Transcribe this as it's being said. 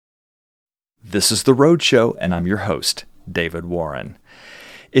This is The Road Show, and I'm your host, David Warren.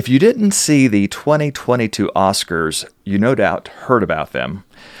 If you didn't see the 2022 Oscars, you no doubt heard about them.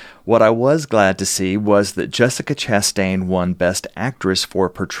 What I was glad to see was that Jessica Chastain won Best Actress for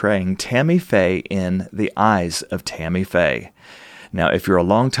portraying Tammy Faye in The Eyes of Tammy Faye. Now, if you're a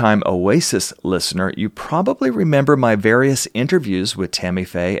longtime Oasis listener, you probably remember my various interviews with Tammy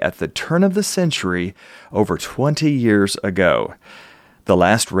Faye at the turn of the century over 20 years ago. The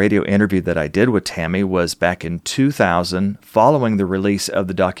last radio interview that I did with Tammy was back in 2000, following the release of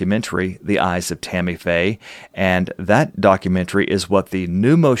the documentary The Eyes of Tammy Faye, and that documentary is what the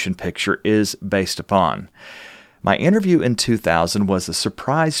new motion picture is based upon. My interview in 2000 was a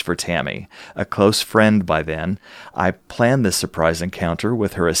surprise for Tammy, a close friend by then. I planned this surprise encounter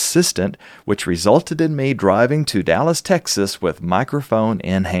with her assistant, which resulted in me driving to Dallas, Texas with microphone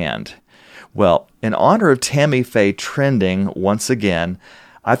in hand. Well, in honor of Tammy Faye trending once again,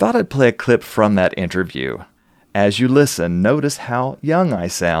 I thought I'd play a clip from that interview. As you listen, notice how young I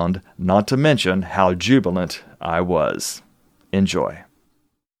sound, not to mention how jubilant I was. Enjoy.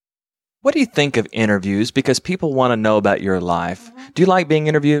 What do you think of interviews? Because people want to know about your life. Do you like being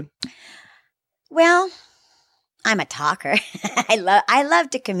interviewed? Well, I'm a talker. I love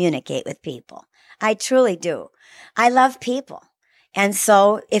to communicate with people. I truly do. I love people. And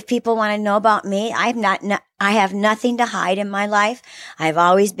so if people want to know about me, I have nothing to hide in my life. I've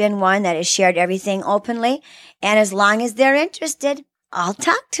always been one that has shared everything openly. And as long as they're interested, I'll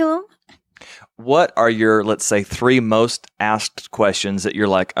talk to them. What are your, let's say, 3 most asked questions that you're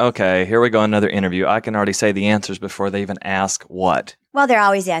like, okay, here we go, another interview. I can already say the answers before they even ask what? Well, they're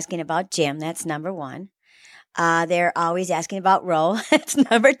always asking about Jim. That's number 1. They're always asking about Ro. That's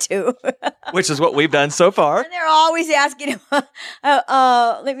number 2. Which is what we've done so far. And they're always asking,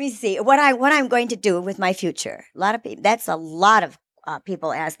 let me see, what I'm going to do with my future. A lot of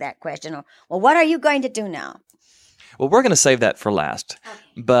people ask that question. Well, what are you going to do now? Well, we're going to save that for last.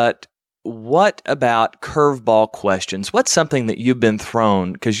 Okay. But what about curveball questions? What's something that you've been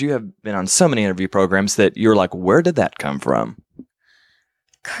thrown, because you have been on so many interview programs, that you're like, where did that come from?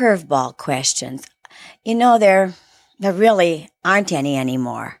 Curveball questions. You know, there really aren't any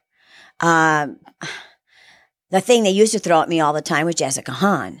anymore. The thing they used to throw at me all the time was Jessica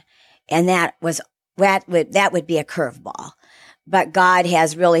Hahn, and that would be a curveball. But God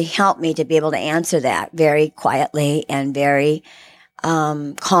has really helped me to be able to answer that very quietly and very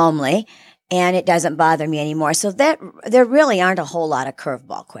calmly, and it doesn't bother me anymore. So that there really aren't a whole lot of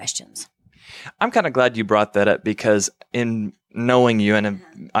curveball questions. I'm kind of glad you brought that up, because in knowing you and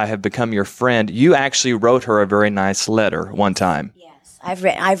I have become your friend, you actually wrote her a very nice letter one time. Yes, I've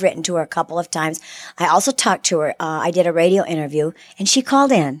written to her a couple of times. I also talked to her. I did a radio interview, and she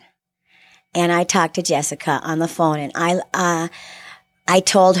called in, and I talked to Jessica on the phone, and I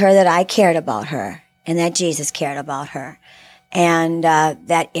told her that I cared about her and that Jesus cared about her. And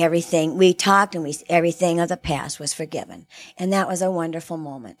that everything we talked and everything of the past was forgiven. And that was a wonderful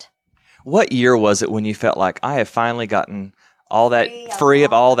moment. What year was it when you felt like I have finally gotten all that free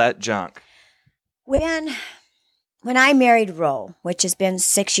of all that junk? When I married Ro, which has been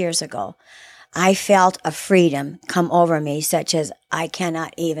 6 years ago, I felt a freedom come over me such as I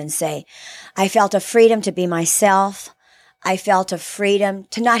cannot even say. I felt a freedom to be myself. I felt a freedom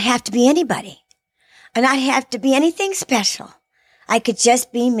to not have to be anybody and not have to be anything special. I could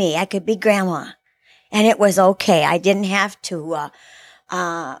just be me. I could be grandma, and it was okay. I didn't have to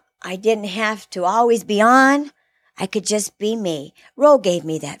always be on. I could just be me. Ro gave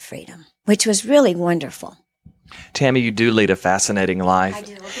me that freedom, which was really wonderful. Tammy, you do lead a fascinating life. I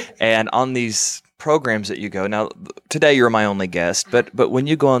do. And on these programs that you go, now today you're my only guest, but when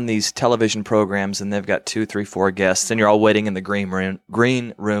you go on these television programs and they've got 2, 3, 4 guests and you're all waiting in the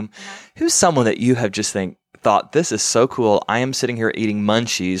green room, who's someone that you have just thought, this is so cool, I am sitting here eating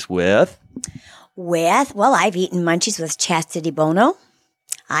munchies with? Well, I've eaten munchies with Chastity Bono.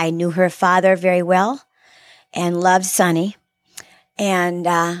 I knew her father very well and loved Sonny. And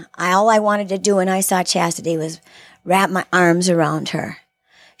all I wanted to do when I saw Chastity was wrap my arms around her.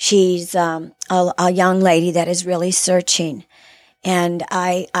 She's a young lady that is really searching. And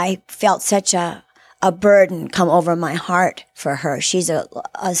I felt such a burden come over my heart for her. She's a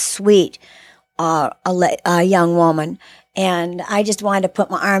sweet a young woman, and I just wanted to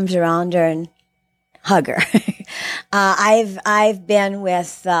put my arms around her and hug her. I've been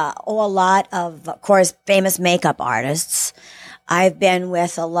with a lot of course, famous makeup artists. I've been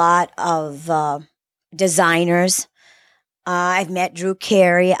with a lot of designers. I've met Drew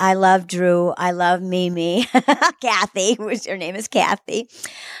Carey. I love Drew. I love Mimi. Kathy, her name is Kathy.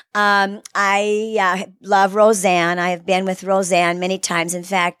 I love Roseanne. I have been with Roseanne many times. In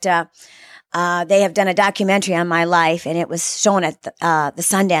fact, They have done a documentary on my life, and it was shown at the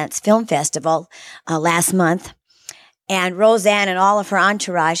Sundance Film Festival last month. And Roseanne and all of her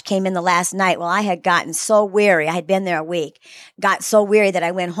entourage came in the last night. Well, I had gotten so weary. I had been there a week. Got so weary that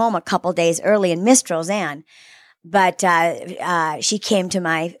I went home a couple days early and missed Roseanne. But she came to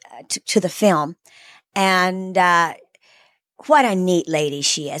the film. And what a neat lady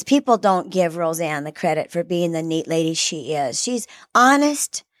she is. People don't give Roseanne the credit for being the neat lady she is. She's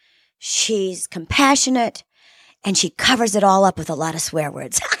honest. She's compassionate. And she covers it all up with a lot of swear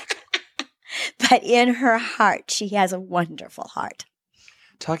words. But in her heart, she has a wonderful heart.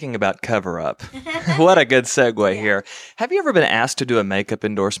 Talking about cover up. What a good segue here. Have you ever been asked to do a makeup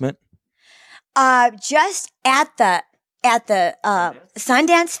endorsement? Just at the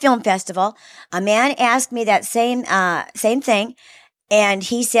Sundance Film Festival, a man asked me that same thing. And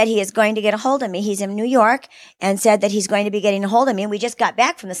he said he is going to get a hold of me. He's in New York and said that he's going to be getting a hold of me. And we just got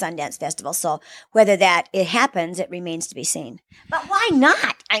back from the Sundance Festival. So whether it happens, it remains to be seen. But why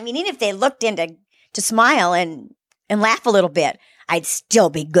not? I mean, even if they looked into to smile and laugh a little bit, I'd still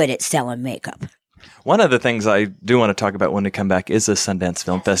be good at selling makeup. One of the things I do want to talk about when we come back is the Sundance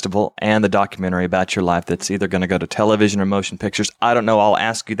Film Festival and the documentary about your life that's either going to go to television or motion pictures. I don't know. I'll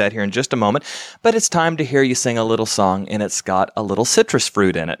ask you that here in just a moment. But it's time to hear you sing a little song, and it's got a little citrus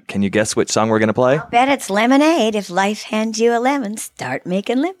fruit in it. Can you guess which song we're going to play? I'll bet it's Lemonade. If life hands you a lemon, start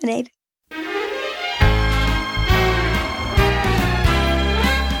making lemonade.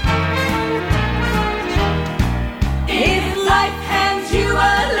 If life hands you a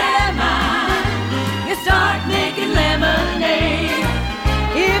lemon, start making lemonade.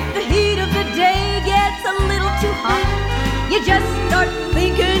 If the heat of the day gets a little too hot, you just start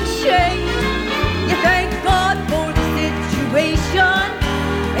thinking shade. You thank God for the situation,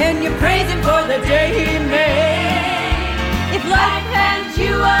 and you praise Him for the day He made. If life hands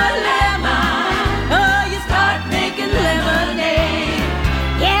you a lemon, oh, you start making lemonade.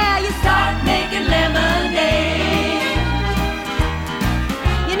 Yeah, you start making lemonade.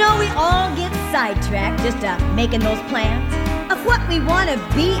 You know, we all get sidetracked just making those plans of what we want to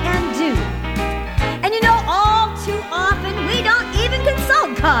be and do. And you know, all too often we don't even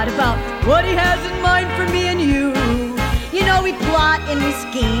consult God about what He has in mind for me and you. You know, we plot and we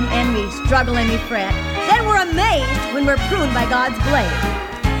scheme and we struggle and we fret. Then we're amazed when we're pruned by God's blade.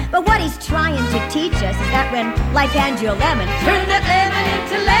 But what He's trying to teach us is that when life hands you a lemon, turn that lemon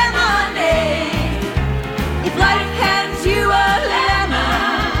into lemonade. If life hands you a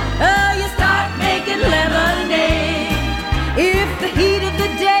lemon, oh, you start making lemonade. If the heat of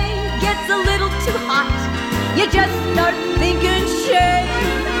the day gets a little too hot, you just start thinking shade.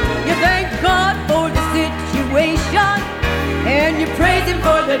 You thank God for the situation, and you praise Him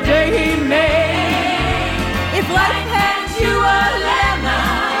for the day He made. If life hands you a lemon,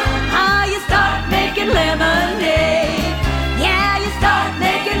 ah, you start making lemonade. Yeah, you start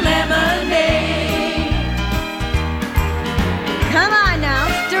making lemonade. Come on now,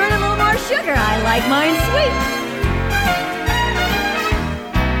 stir in a little more sugar. I like mine sweet.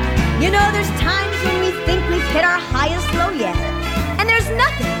 You know, there's times when we think we've hit our highest low yet, and there's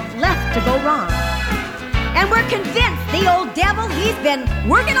nothing left to go wrong. And we're convinced the old devil, he's been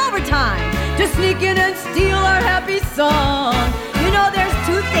working overtime to sneak in and steal our happy song. You know, there's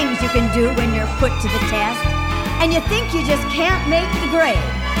two things you can do when you're put to the test, and you think you just can't make the grade.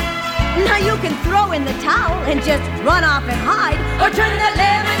 Now you can throw in the towel and just run off and hide, or turn that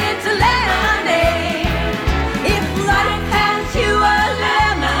lemon into lemonade. If life hands you a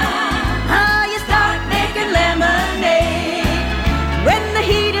lemon, ah, you start making lemonade. When the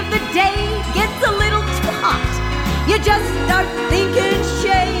heat of the day gets a little too hot, you just start thinking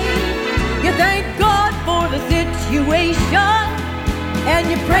shade. You thank God for the situation, and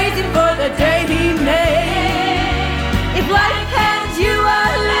you praise Him for the day He made. If life hands you a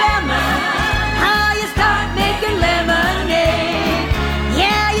lemon, ah, you start making lemonade.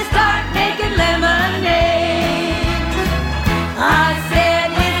 Yeah, you start making lemonade. I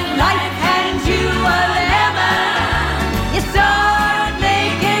said if life hands you a lemon, you start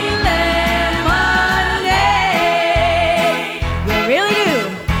making lemonade. You really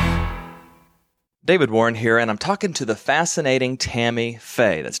do. David Warren here, and I'm talking to the fascinating Tammy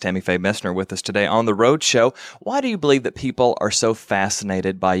Faye. That's Tammy Faye Messner with us today on The Road Show. Why do you believe that people are so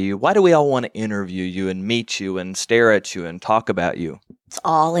fascinated by you? Why do we all want to interview you and meet you and stare at you and talk about you? It's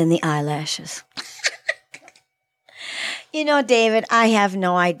all in the eyelashes. You know, David, I have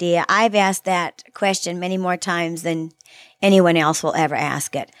no idea. I've asked that question many more times than anyone else will ever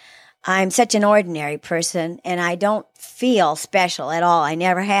ask it. I'm such an ordinary person, and I don't feel special at all. I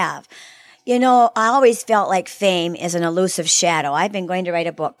never have. You know, I always felt like fame is an elusive shadow. I've been going to write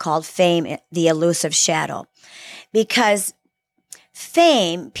a book called Fame, the Elusive Shadow, because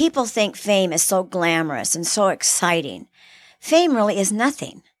fame, people think fame is so glamorous and so exciting. Fame really is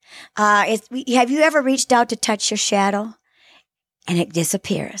nothing. Have you ever reached out to touch your shadow? And it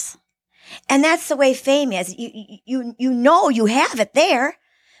disappears. And that's the way fame is. You know you have it there,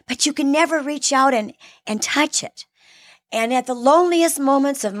 but you can never reach out and touch it. And at the loneliest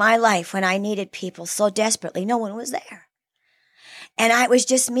moments of my life, when I needed people so desperately, no one was there. And it was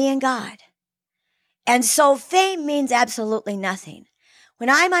just me and God. And so fame means absolutely nothing. When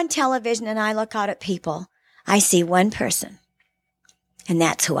I'm on television and I look out at people, I see one person. And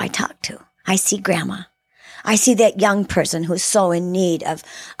that's who I talk to. I see Grandma. I see that young person who's so in need of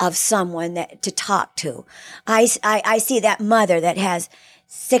someone to talk to. I see that mother that has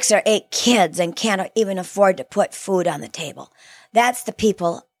 6 or 8 kids and can't even afford to put food on the table. That's the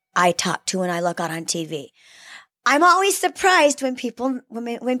people I talk to when I look out on TV. I'm always surprised when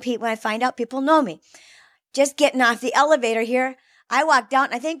I find out people know me. Just getting off the elevator here, I walked out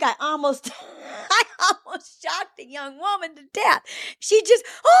and I think I almost shocked a young woman to death. She just,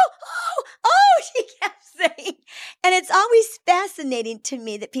 she kept saying. And it's always fascinating to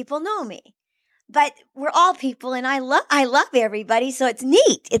me that people know me. But we're all people, and I love everybody, so it's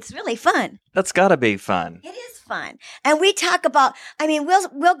neat. It's really fun. That's got to be fun. It is fun. And we talk about,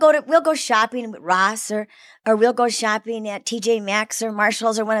 we'll go shopping at Ross or we'll go shopping at TJ Maxx or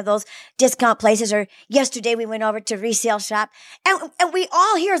Marshall's or one of those discount places. Or yesterday we went over to resale shop. And we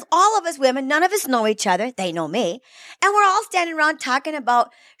all, here's all of us women, none of us know each other. They know me. And we're all standing around talking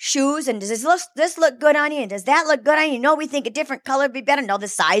about shoes and does this look good on you? And does that look good on you? No, we think a different color would be better. No, the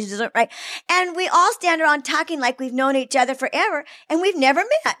size isn't right. And we all stand around talking like we've known each other forever and we've never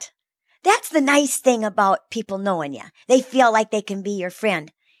met. That's the nice thing about people knowing you. They feel like they can be your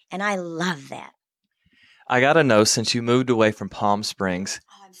friend. And I love that. I got to know, since you moved away from Palm Springs.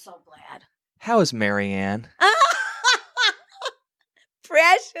 Oh, I'm so glad. How is Marianne?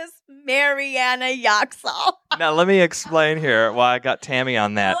 Precious Mariana Yoxall. Now, let me explain here why I got Tammy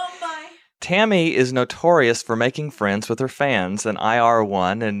on that. Oh, my. Tammy is notorious for making friends with her fans, and I are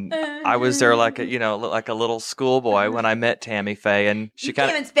one. And I was there like a little schoolboy when I met Tammy Faye, and she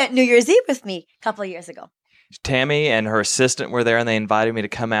came and spent New Year's Eve with me a couple of years ago. Tammy and her assistant were there, and they invited me to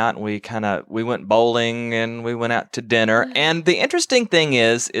come out, and we went bowling and we went out to dinner. And the interesting thing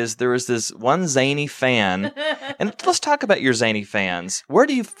is there was this one zany fan, and let's talk about your zany fans. Where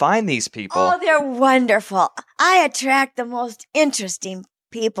do you find these people? Oh, they're wonderful. I attract the most interesting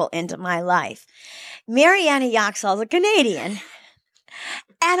people into my life. Mariana Yoxall is a Canadian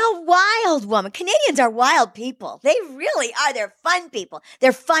and a wild woman. Canadians are wild people. They really are. They're fun people.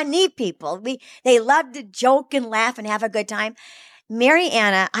 They're funny people. They love to joke and laugh and have a good time.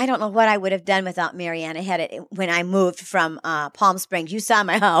 Mariana, I don't know what I would have done without Mariana when I moved from Palm Springs. You saw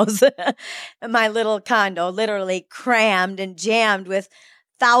my house, my little condo, literally crammed and jammed with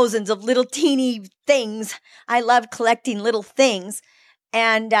thousands of little teeny things. I love collecting little things.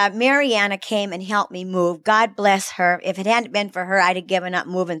 And Mariana came and helped me move. God bless her. If it hadn't been for her, I'd have given up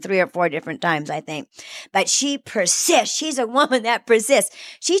moving 3 or 4 different times, I think. But she persists. She's a woman that persists.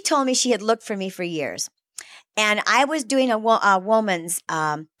 She told me she had looked for me for years. And I was doing a woman's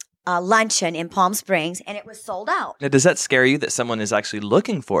luncheon in Palm Springs, and it was sold out. Now, does that scare you that someone is actually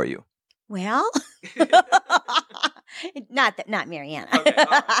looking for you? Well, not Mariana. Okay, all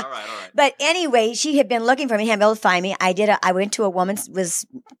right. But anyway, she had been looking for me, hadn't been able to find me. I went to was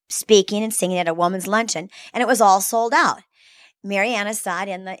speaking and singing at a woman's luncheon, and it was all sold out. Mariana saw it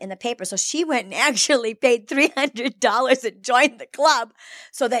in the paper, so she went and actually paid $300 and joined the club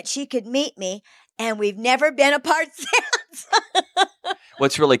so that she could meet me. And we've never been apart since.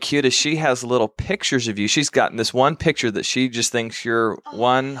 What's really cute is she has little pictures of you. She's gotten this one picture that she just thinks you're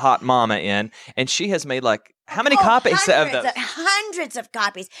one hot mama in. And she has made how many copies of those? Hundreds of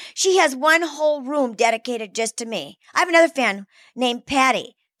copies. She has one whole room dedicated just to me. I have another fan named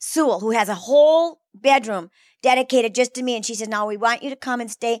Patty Sewell who has a whole bedroom dedicated just to me. And she says, now we want you to come and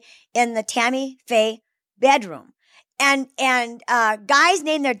stay in the Tammy Faye bedroom. And guys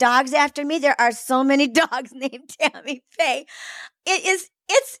name their dogs after me. There are so many dogs named Tammy Faye.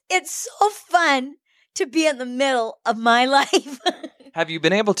 It's so fun to be in the middle of my life. Have you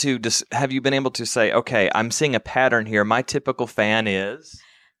been able to say, okay, I'm seeing a pattern here. My typical fan is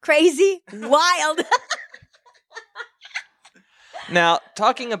crazy, wild. Now,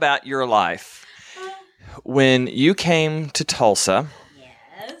 talking about your life, when you came to Tulsa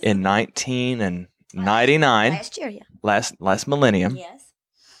in 1999, last year, yeah. Last millennium. Yes.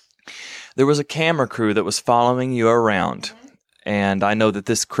 There was a camera crew that was following you around. and I know that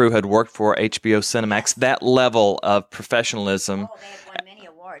this crew had worked for HBO Cinemax, that level of professionalism. Oh, they have won many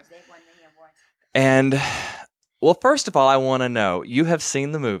awards. And, well, first of all, I want to know, you have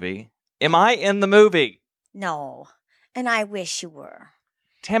seen the movie. Am I in the movie? No, and I wish you were.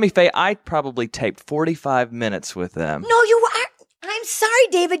 Tammy Faye, I probably taped 45 minutes with them. No, you are. I'm sorry,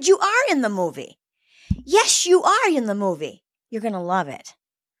 David. You are in the movie. Yes, you are in the movie. You're going to love it.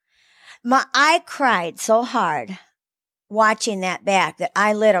 I cried so hard watching that back that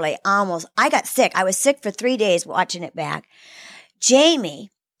I literally I got sick. I was sick for 3 days watching it back.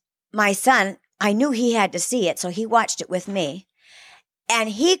 Jamie, my son, I knew he had to see it, so he watched it with me. And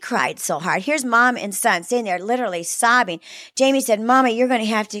he cried so hard. Here's mom and son sitting there literally sobbing. Jamie said, Mama, you're going to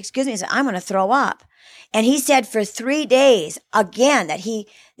have to excuse me. I said, I'm going to throw up. And he said for 3 days, again, that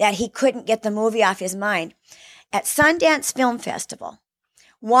he couldn't get the movie off his mind. At Sundance Film Festival,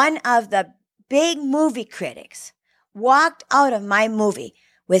 one of the big movie critics walked out of my movie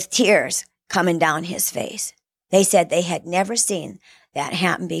with tears coming down his face. They said they had never seen that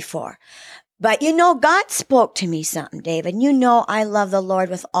happen before. But God spoke to me something, David. I love the Lord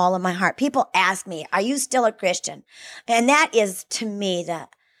with all of my heart. People ask me, are you still a Christian? And that is, to me,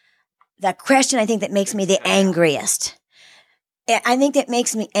 the question I think that makes me the angriest. I think that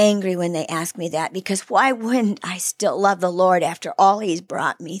makes me angry when they ask me that, because why wouldn't I still love the Lord after all he's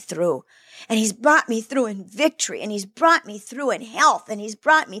brought me through? And he's brought me through in victory, and he's brought me through in health, and he's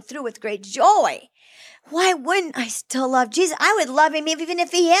brought me through with great joy. Why wouldn't I still love Jesus? I would love him even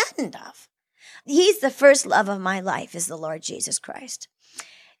if he hadn't of. He's the first love of my life, is the Lord Jesus Christ.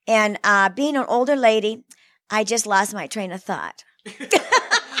 And being an older lady, I just lost my train of thought.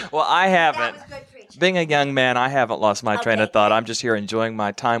 Well, I haven't. That was good preaching. Being a young man, I haven't lost my train of thought. I'm just here enjoying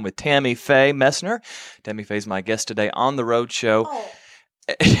my time with Tammy Faye Messner. Tammy Faye's my guest today on The Road Show. Oh,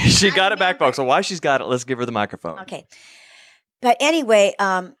 She got it back, folks. So while she's got it, let's give her the microphone. okay. But anyway,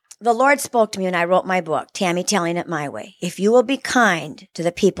 the Lord spoke to me when I wrote my book, Tammy Telling It My Way. If you will be kind to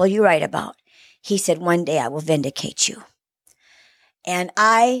the people you write about, he said, one day I will vindicate you. And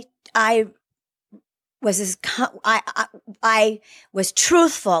I was I was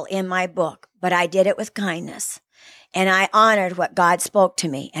truthful in my book, but I did it with kindness. And I honored what God spoke to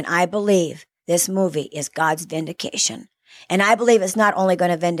me. And I believe this movie is God's vindication. And I believe it's not only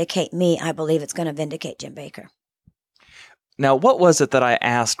going to vindicate me, I believe it's going to vindicate Jim Bakker. Now, what was it that I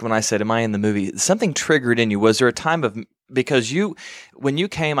asked when I said, am I in the movie? Something triggered in you. Was there a time of, because when you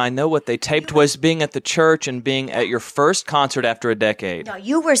came, I know what they taped was being at the church and being at your first concert after a decade. No,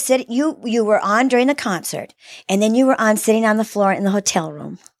 you were sitting, you were on during the concert, and then you were on sitting on the floor in a hotel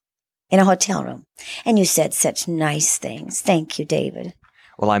room. And you said such nice things. Thank you, David.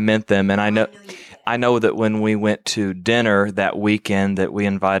 Well, I meant them, and I know that when we went to dinner that weekend that we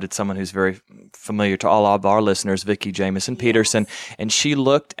invited someone who's very familiar to all of our listeners, Vicki Jamison Peterson, and she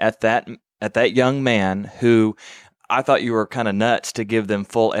looked at that young man who I thought you were kind of nuts to give them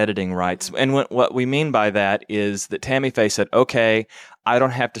full editing rights. And what we mean by that is that Tammy Faye said, okay, I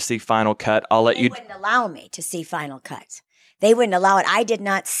don't have to see Final Cut. I'll let you. They wouldn't allow me to see Final Cut. They wouldn't allow it. I did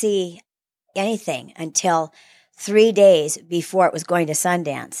not see anything until 3 days before it was going to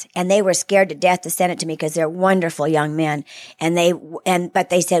Sundance. And they were scared to death to send it to me because they're wonderful young men. But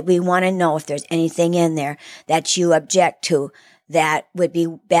they said, we want to know if there's anything in there that you object to that would be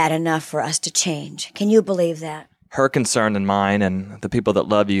bad enough for us to change. Can you believe that? Her concern and mine and the people that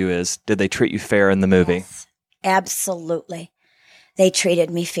love you is, did they treat you fair in the movie? Yes, absolutely. They treated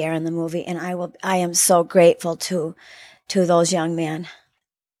me fair in the movie, and I am so grateful to those young men.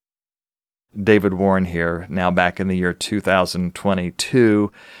 David Warren here, now back in the year 2022.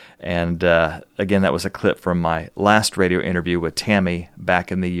 And again, that was a clip from my last radio interview with Tammy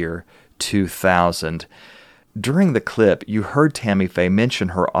back in the year 2000. During the clip, you heard Tammy Faye mention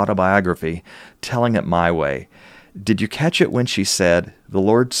her autobiography, Telling It My Way. Did you catch it when she said, "The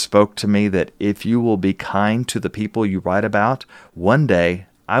Lord spoke to me that if you will be kind to the people you write about, one day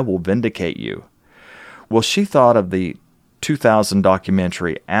I will vindicate you"? Well, she thought of the 2000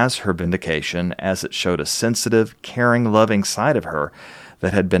 documentary as her vindication, as it showed a sensitive, caring, loving side of her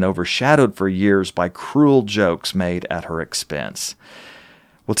that had been overshadowed for years by cruel jokes made at her expense.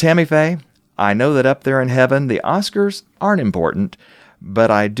 Well, Tammy Faye, I know that up there in heaven, the Oscars aren't important, but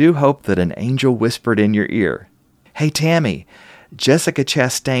I do hope that an angel whispered in your ear, "Hey, Tammy, Jessica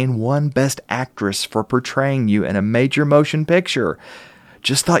Chastain won Best Actress for portraying you in a major motion picture.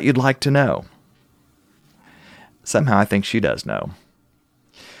 Just thought you'd like to know." Somehow I think she does know.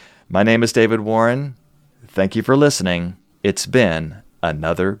 My name is David Warren. Thank you for listening. It's been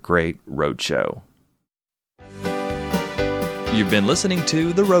another great Road Show. You've been listening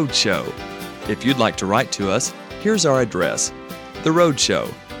to The Road Show. If you'd like to write to us, here's our address: The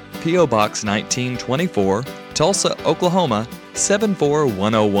Roadshow, P.O. Box 1924, Tulsa, Oklahoma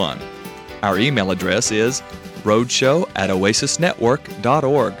 74101. Our email address is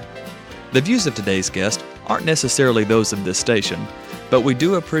roadshow@oasisnetwork.org. The views of today's guest aren't necessarily those of this station, but we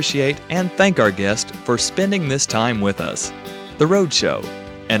do appreciate and thank our guest for spending this time with us. The Roadshow,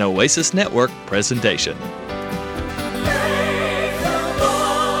 an Oasis Network presentation.